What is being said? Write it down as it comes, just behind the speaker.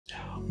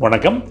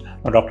வணக்கம்,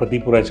 நான் doctor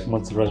Deepu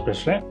Rajkamal Selvaraj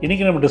பேசுகிறேன்.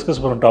 இன்றைக்கி நம்ம டிஸ்கஸ்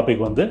பண்ணுற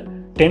டாபிக் வந்து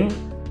 10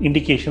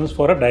 indications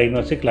for a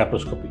diagnostic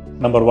laparoscopy.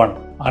 Number 1,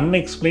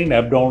 unexplained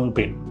abdominal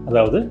pain.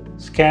 அதாவது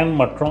ஸ்கேன்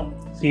மற்றும்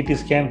சிடி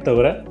ஸ்கேன்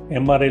தவிர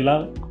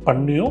எம்ஆர்ஐலாம்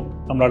பண்ணியும்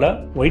நம்மளால்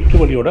வயிற்று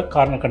வலியோட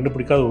காரணம்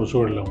கண்டுபிடிக்காத ஒரு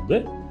சூழலில் வந்து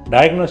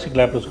டயக்னாஸ்டிக்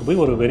லாப்ரோஸ்கோபி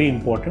ஒரு very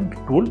important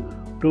tool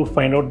to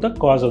find out the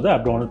cause of the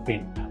abdominal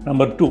pain.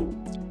 Number 2,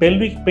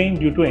 pelvic pain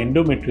due to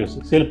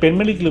endometriosis. சில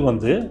பெண்மணிகளுக்கு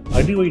வந்து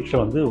அடி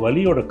வயிற்றில் வந்து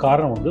வலியோட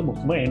காரணம் வந்து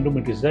முக்கியமாக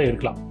எண்டோமெட்ரியோசிஸாக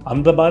இருக்கலாம்.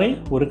 அந்த மாதிரி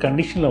ஒரு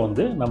கண்டிஷனில்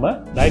வந்து நம்ம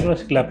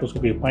டயக்னாஸ்டிக்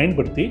லாப்ரோஸ்கோபியை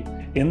பயன்படுத்தி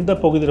எந்த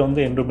பகுதியில்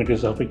வந்து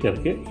எண்டோமெட்ரியோசிஸ் அஃபெக்ட்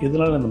இருக்குது,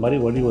 இதனால் இந்த மாதிரி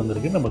வலி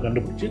வந்திருக்கு நம்ம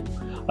கண்டுபிடிச்சி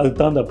அதுக்கு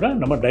தகுந்தப்ப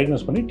நம்ம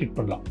டயக்னோஸ் பண்ணி ட்ரீட்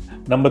பண்ணலாம்.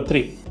 Number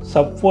 3,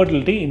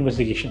 சப்ஃபர்டிலிட்டி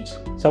investigations.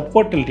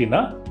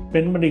 சப்ஃபர்டிலிட்டினா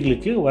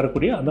பெண்மணிகளுக்கு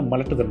வரக்கூடிய அந்த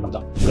மலட்டுத்தன்மை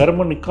தான்.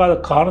 கர்ப்பம் நிற்காத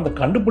காரணத்தை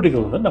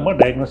கண்டுபிடிக்கிறது வந்து நம்ம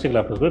டயக்னாஸ்டிக்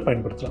லாப்ரோஸ்கோபி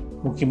பயன்படுத்தலாம்.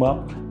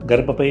 முக்கியமாக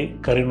கர்ப்பப்பை,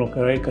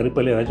 கருநோக்கரை,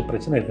 கருப்பையில் ஏதாச்சும்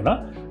பிரச்சனை இருக்குன்னா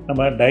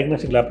நம்ம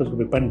டயக்னாஸ்டிக்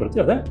லாப்ரோஸ்கோபி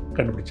பயன்படுத்தி அதை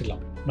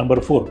கண்டுபிடிச்சிடலாம்.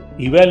 Number 4,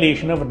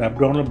 evaluation of an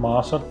abdominal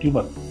mass R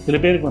tumour. சில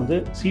பேருக்கு வந்து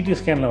சிடி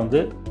ஸ்கேனில் வந்து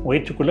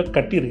வயிற்றுக்குள்ளே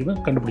கட்டி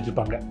இருக்குன்னு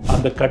கண்டுபிடிச்சிருப்பாங்க.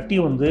 அந்த கட்டி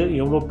வந்து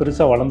எவ்வளோ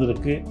பெருசாக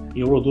வளர்ந்துருக்கு,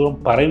 எவ்வளோ தூரம்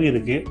பரவி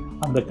இருக்குது,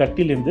 அந்த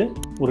கட்டிலேருந்து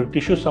ஒரு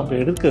டிஷ்யூ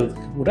சாம்பிள்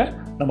எடுக்கிறதுக்கு கூட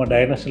நம்ம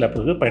டயக்னாஸ்டிக்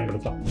லாப்ரோஸ்கோபி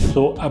பயன்படுத்தலாம்.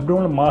 ஸோ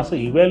அப்டாமினல் மாஸை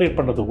இவாலுவேட்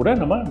பண்ணுறது கூட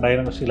நம்ம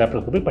டயக்னாஸ்டிக்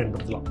லாப்ரோஸ்கோபி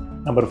பயன்படுத்தலாம்.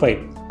 Number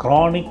 5,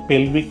 chronic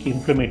pelvic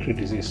inflammatory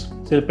disease.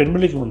 சில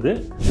பெண்களுக்கு வந்து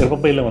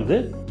கர்ப்பப்பையில் வந்து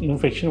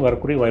இன்ஃபெக்ஷன்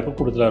வரக்கூடிய வாய்ப்பு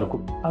கூடுதலாக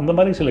இருக்கும். அந்த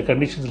மாதிரி சில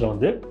கண்டிஷன்ஸில்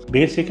வந்து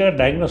பேசிக்காக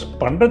டயக்னோஸ்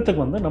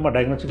பண்ணுறதுக்கு வந்து நம்ம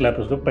டயக்னாஸ்டிக்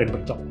லாப்ரோஸ்கோபி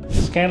பயன்படுத்தலாம்.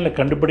 ஸ்கேனில்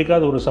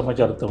கண்டுபிடிக்காத ஒரு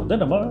சமாச்சாரத்தை வந்து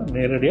நம்ம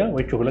நேரடியாக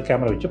வயிற்றுக்குள்ளே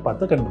கேமரா வச்சு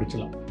பார்த்து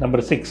கண்டுபிடிச்சலாம்.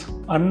 Number 6,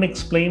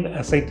 unexplained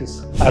ascites.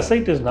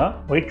 அசைட்டிஸ்னா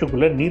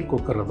வயிற்றுக்குள்ளே நீர்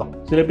கொக்கிறது தான்.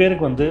 சில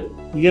பேருக்கு வந்து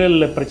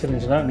ஈரலில் பிரச்சனை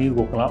இருந்துச்சுன்னா நீர்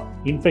கொக்கலாம்,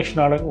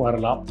 இன்ஃபெக்ஷனால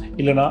வரலாம்,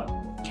 இல்லைனா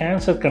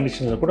கேன்சர்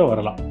கண்டிஷனில் கூட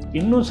வரலாம்.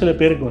 இன்னும் சில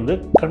பேருக்கு வந்து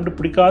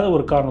கண்டுபிடிக்காத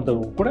ஒரு காரணத்தை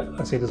கூட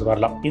அசைட்டிஸ்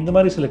வரலாம். இந்த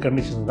மாதிரி சில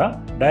கண்டிஷன்ஸ் தான்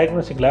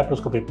டயக்னாஸ்டிக்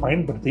லாப்ரோஸ்கோபி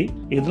பயன்படுத்தி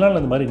இதனால்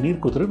அந்த மாதிரி நீர்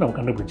கொத்துரு நம்ம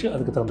கண்டுபிடிச்சு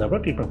அதுக்கு தகுந்த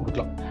ட்ரீட்மெண்ட்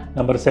கொடுக்கலாம்.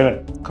 Number 7,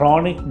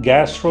 chronic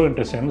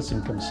கேஸ்ட்ரோஇன்டெஸ்டைனல்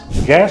symptoms.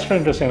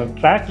 கேஸ்ட்ரோஇன்டெஸ்டைனல்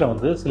ட்ராக்ல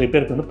வந்து சில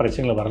பேருக்கு வந்து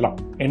பிரச்சனைகள் வரலாம்.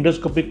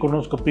 எண்டோஸ்கோபி,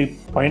 கொலோனோஸ்கோபி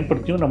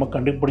பயன்படுத்தியும் நம்ம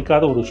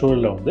கண்டுபிடிக்காத ஒரு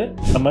சூழலில் வந்து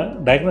நம்ம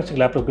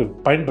டயக்னாஸ்டிக் லாப்ரோஸ்கோபி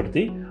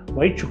பயன்படுத்தி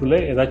வயிற்றுக்குள்ளே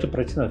ஏதாச்சும்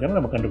பிரச்சனை இருக்குன்னு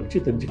நம்ம கண்டுபிடிச்சி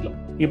தெரிஞ்சுக்கலாம்.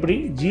 இப்படி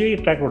ஜிஐ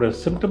ட்ராக்கோட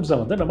சிம்டம்ஸை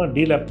வந்து நம்ம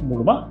டி-லேப்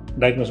மூலமாக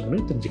டயக்னோஸ்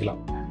பண்ணி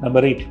தெரிஞ்சுக்கலாம்.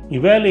 Number 8,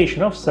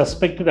 evaluation of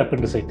suspected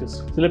appendicitis.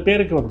 சில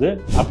பேருக்கு வந்து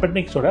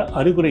அப்பெண்டிக்ஸோட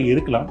அறிகுறி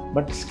இருக்கலாம்,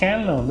 பட்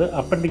ஸ்கேனில் வந்து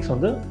அப்பெண்டிக்ஸ்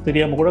வந்து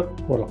தெரியாமல் கூட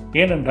போகலாம்.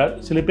 ஏனென்றால்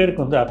சில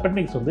பேருக்கு வந்து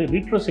அப்பெண்டிக்ஸ் வந்து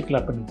ரீட்ரோசைக்கிள்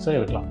அப்பெண்டிக்ஸாக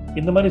இருக்கலாம்.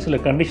 இந்த மாதிரி சில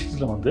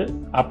கண்டிஷன்ஸில் வந்து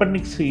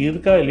அப்பெண்டிக்ஸ்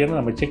இருக்கா இல்லையான்னு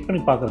நம்ம செக்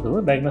பண்ணி பார்க்குறது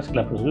வந்து டயக்னாஸ்டிக்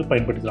லாப்ரோஸ்கோபி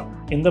பயன்படுத்தலாம்.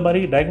 இந்த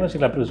மாதிரி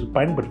டயக்னாஸ்டிக் லாப்ரோஸ்கோபி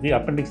பயன்படுத்தி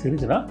அப்பெண்டிக்ஸ்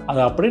இருந்துச்சுன்னா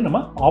அதை அப்படியே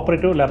நம்ம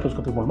ஆப்ரேட்டிவ்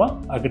லாப்ரோஸ்கோபி மூலமாக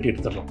அகட்டி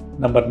எடுத்துடலாம்.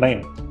 Number 9,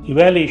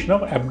 evaluation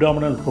of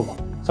abdominal ட்ரூமா.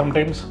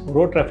 Sometimes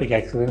road traffic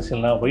accidents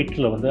இல்லைனா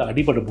வயிற்றில் வந்து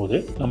அடிபடும் போது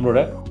நம்மளோட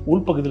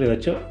உள்பகுதியில்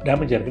ஏதாச்சும்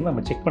டேமேஜ் இருக்குன்னு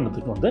நம்ம செக்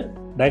பண்ணுறதுக்கு வந்து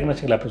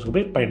டயக்னாஸ்டிக்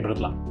லாப்ரோஸ்கோபி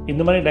பயன்படுத்தலாம்.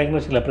 இந்த மாதிரி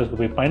டயக்னாஸ்டிக்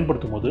லாப்ரோஸ்கோபி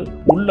பயன்படுத்தும் போது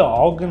உள்ள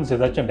ஆர்கன்ஸ்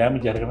ஏதாச்சும்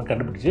டேமேஜ் இருக்குன்னு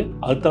கண்டுபிடிச்சு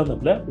அது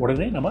தகுந்தப்பில்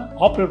உடனே நம்ம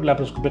ஆப்ரேட்டிவ்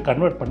லாப்ரோஸ்கோபி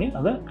கன்வெர்ட் பண்ணி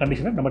அந்த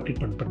கண்டிஷனை நம்ம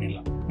ட்ரீட்மெண்ட்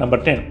பண்ணிடலாம்.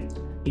 Number 10,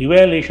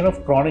 evaluation of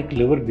chronic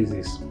liver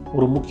disease.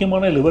 ஒரு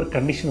முக்கியமான லிவர்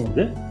கண்டிஷன்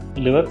வந்து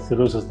லிவர்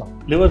சிரோசிஸ் தான்.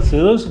 லிவர்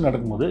சிரோசிஸ்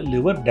நடக்கும்போது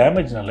லிவர்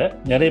டேமேஜ்னால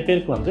நிறைய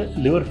பேருக்கு வந்து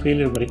லிவர்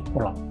ஃபெயிலியர் வரைக்கும்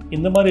போகலாம்.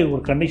 இந்த மாதிரி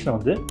ஒரு கண்டிஷனை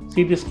வந்து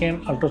சிடி ஸ்கேன்,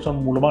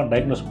 அல்ட்ராசவுண்ட் மூலமாக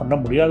டயக்னோஸ் பண்ண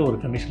முடியாத ஒரு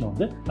கண்டிஷனை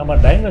வந்து நம்ம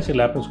டயக்னாஸ்டிக்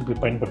லாப்ரோஸ்கோபி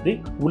பயன்படுத்தி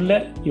உள்ள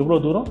எவ்வளோ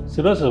தூரம்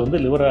சிரோசிஸ் வந்து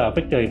லிவரை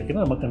அஃபெக்ட்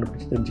ஆகிருக்குன்னு நம்ம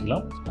கண்டுபிடிச்சி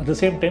தெரிஞ்சுக்கலாம். அட் த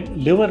சேம் டைம்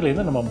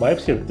லிவர்லேருந்து நம்ம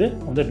பயாப்சி எடுத்து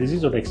அந்த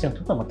டிசீஸோட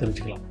எக்ஸ்டென்ட் நம்ம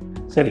தெரிஞ்சுக்கலாம்.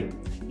 சரி,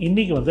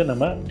 இன்றைக்கி வந்து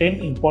நம்ம 10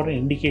 important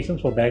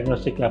indications for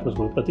diagnostic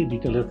laparoscopy பற்றி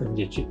டீட்டெயிலாக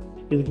தெரிஞ்சிச்சு.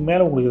 இதுக்கு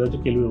மேலே உங்களுக்கு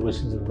ஏதாச்சும் கேள்வி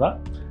கொஸ்டின்ஸ் இருந்தால்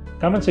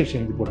கமெண்ட்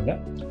செக்ஷன் இது போடுங்க.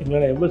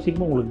 எங்களால் எவ்வளோ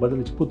சீக்கிரமாக உங்களுக்கு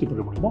பதிலளித்து பூர்த்தி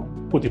பண்ண முடியுமோ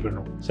பூர்த்தி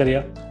பண்ணணும்.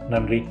 சரியா?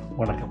 நன்றி,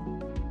 வணக்கம்.